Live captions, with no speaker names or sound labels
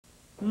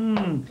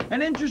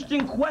An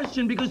interesting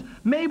question, because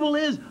Mabel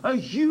is a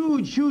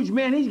huge, huge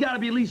man. He's got to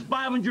be at least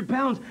 500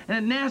 pounds. And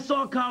at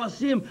Nassau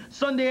Coliseum,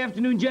 Sunday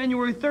afternoon,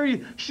 January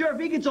 30th, sure, if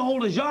he gets a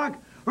hold of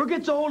Jacques or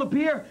gets a hold of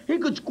Pierre, he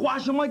could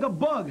squash him like a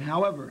bug.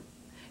 However,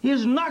 he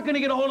is not going to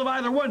get a hold of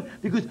either one,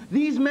 because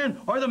these men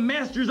are the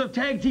masters of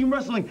tag team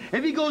wrestling.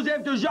 If he goes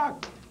after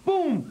Jacques,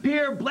 boom,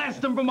 Pierre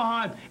blasts him from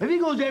behind. If he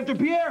goes after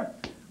Pierre,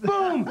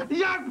 boom,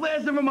 Jacques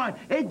blasts him from behind.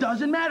 It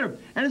doesn't matter.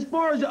 And as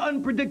far as the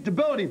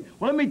unpredictability,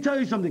 well, let me tell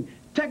you something.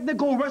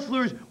 Technical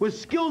wrestlers with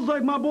skills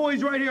like my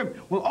boys right here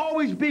will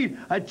always beat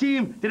a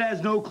team that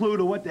has no clue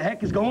to what the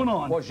heck is going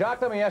on. Well,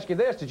 Jacques, let me ask you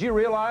this. Did you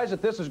realize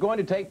that this is going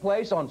to take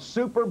place on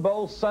Super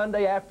Bowl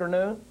Sunday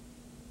afternoon?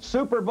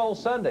 Super Bowl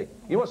Sunday.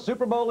 You know what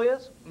Super Bowl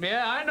is?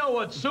 Yeah, I know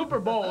what Super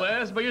Bowl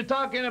is, but you're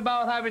talking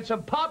about having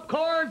some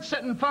popcorn,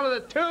 sitting in front of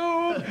the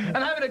tube, and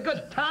having a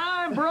good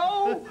time,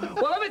 bro?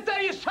 Well, let me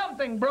tell you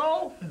something,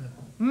 bro.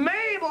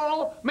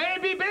 Mabel may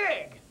be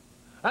big,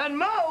 and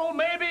Mo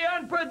may be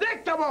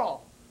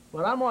unpredictable.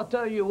 But I'm gonna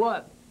tell you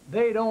what,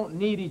 they don't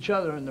need each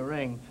other in the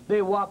ring.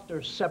 They walk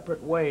their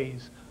separate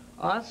ways.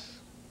 Us,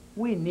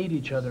 we need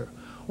each other.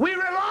 We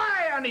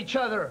rely on each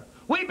other.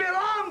 We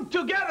belong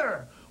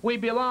together. We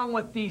belong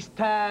with these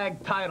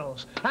tag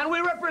titles. And we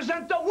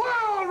represent the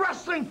World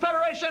Wrestling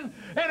Federation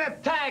in a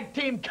tag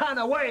team kind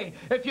of way,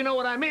 if you know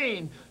what I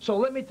mean. So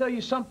let me tell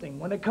you something.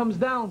 When it comes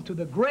down to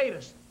the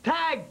greatest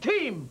tag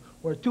team,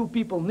 where two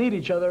people need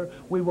each other,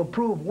 we will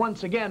prove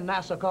once again,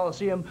 Nassau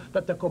Coliseum,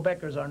 that the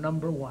Quebecers are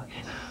 #1.